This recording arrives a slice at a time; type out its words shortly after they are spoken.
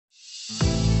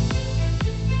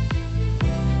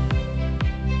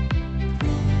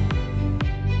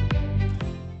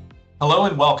Hello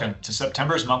and welcome to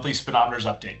September's monthly Speedometers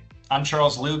update. I'm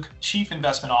Charles Luke, Chief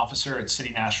Investment Officer at City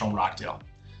National Rockdale.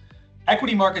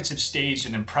 Equity markets have staged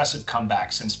an impressive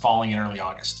comeback since falling in early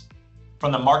August.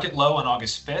 From the market low on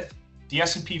August 5th, the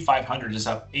S&P 500 is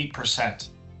up 8%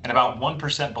 and about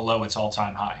 1% below its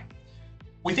all-time high.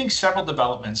 We think several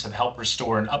developments have helped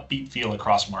restore an upbeat feel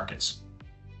across markets.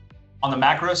 On the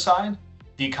macro side,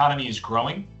 the economy is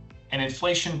growing and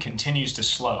inflation continues to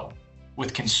slow,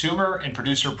 with consumer and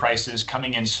producer prices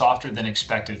coming in softer than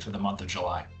expected for the month of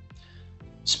July.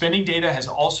 Spending data has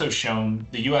also shown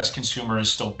the US consumer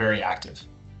is still very active.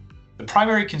 The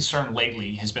primary concern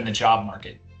lately has been the job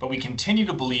market, but we continue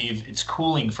to believe it's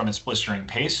cooling from its blistering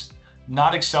pace,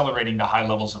 not accelerating to high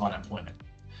levels of unemployment.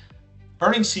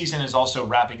 Earnings season is also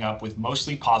wrapping up with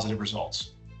mostly positive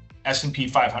results. S&P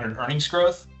 500 earnings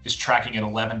growth is tracking at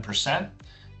 11%.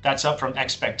 That's up from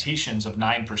expectations of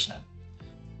 9%.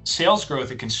 Sales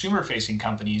growth at consumer-facing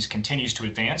companies continues to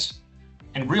advance,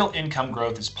 and real income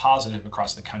growth is positive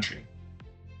across the country.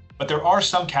 But there are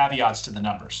some caveats to the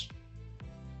numbers.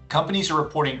 Companies are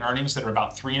reporting earnings that are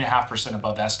about 3.5%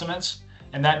 above estimates,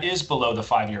 and that is below the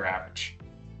 5-year average.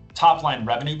 Top-line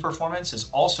revenue performance is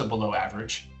also below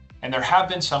average, and there have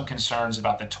been some concerns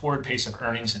about the torrid pace of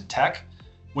earnings in tech,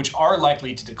 which are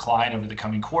likely to decline over the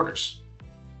coming quarters.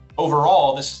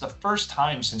 Overall, this is the first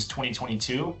time since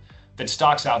 2022 that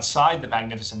stocks outside the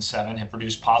Magnificent Seven have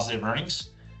produced positive earnings,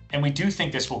 and we do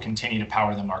think this will continue to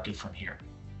power the market from here.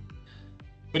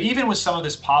 But even with some of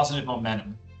this positive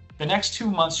momentum, the next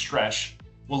 2-month stretch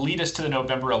will lead us to the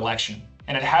November election,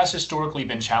 and it has historically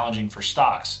been challenging for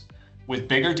stocks, with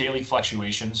bigger daily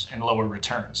fluctuations and lower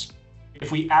returns. If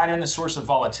we add in the source of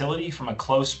volatility from a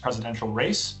close presidential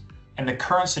race and the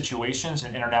current situations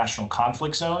in international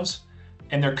conflict zones,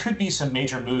 and there could be some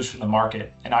major moves from the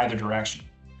market in either direction.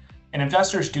 And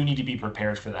investors do need to be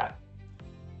prepared for that.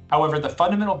 However, the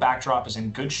fundamental backdrop is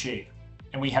in good shape,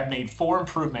 and we have made 4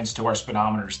 improvements to our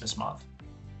speedometers this month.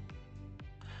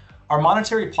 Our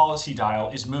monetary policy dial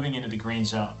is moving into the green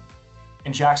zone.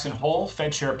 In Jackson Hole,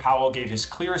 Fed Chair Powell gave his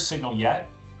clearest signal yet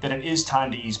that it is time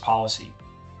to ease policy,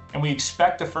 and we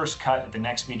expect the first cut at the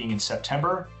next meeting in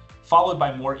September, followed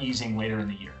by more easing later in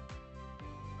the year.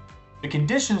 The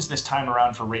conditions this time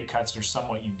around for rate cuts are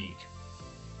somewhat unique.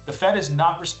 The Fed is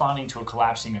not responding to a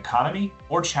collapsing economy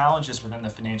or challenges within the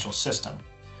financial system.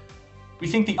 We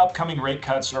think the upcoming rate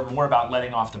cuts are more about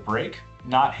letting off the brake,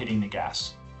 not hitting the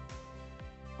gas.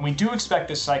 And we do expect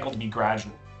this cycle to be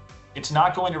gradual. It's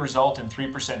not going to result in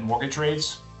 3% mortgage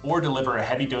rates or deliver a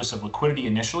heavy dose of liquidity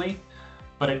initially,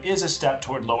 but it is a step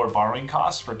toward lower borrowing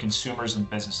costs for consumers and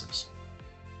businesses.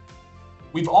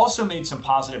 We've also made some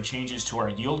positive changes to our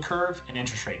yield curve and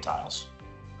interest rate dials,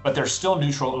 but they're still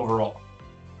neutral overall.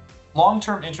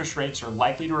 Long-term interest rates are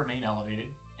likely to remain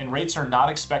elevated, and rates are not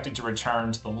expected to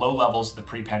return to the low levels of the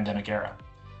pre-pandemic era.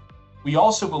 We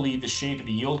also believe the shape of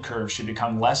the yield curve should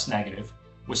become less negative,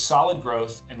 with solid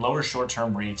growth and lower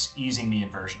short-term rates easing the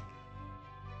inversion.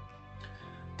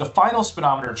 The final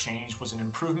speedometer change was an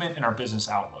improvement in our business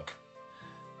outlook.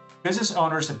 Business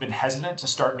owners have been hesitant to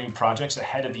start new projects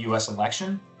ahead of the US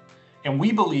election, and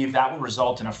we believe that will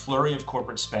result in a flurry of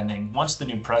corporate spending once the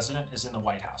new president is in the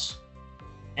White House.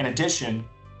 In addition,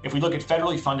 if we look at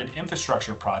federally funded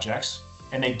infrastructure projects,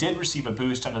 and they did receive a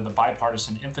boost under the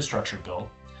bipartisan infrastructure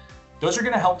bill, those are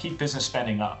going to help keep business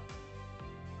spending up.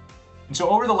 And so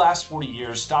over the last 40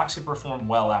 years, stocks have performed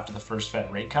well after the first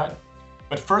Fed rate cut,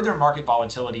 but further market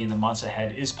volatility in the months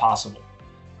ahead is possible,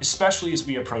 especially as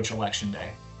we approach Election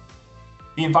Day.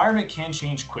 The environment can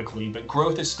change quickly, but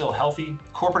growth is still healthy,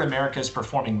 corporate America is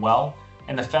performing well,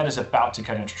 and the Fed is about to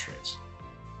cut interest rates.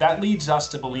 That leads us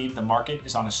to believe the market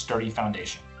is on a sturdy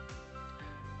foundation.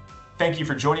 Thank you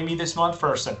for joining me this month for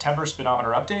our September speedometer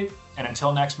update, and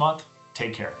until next month,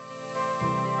 take care.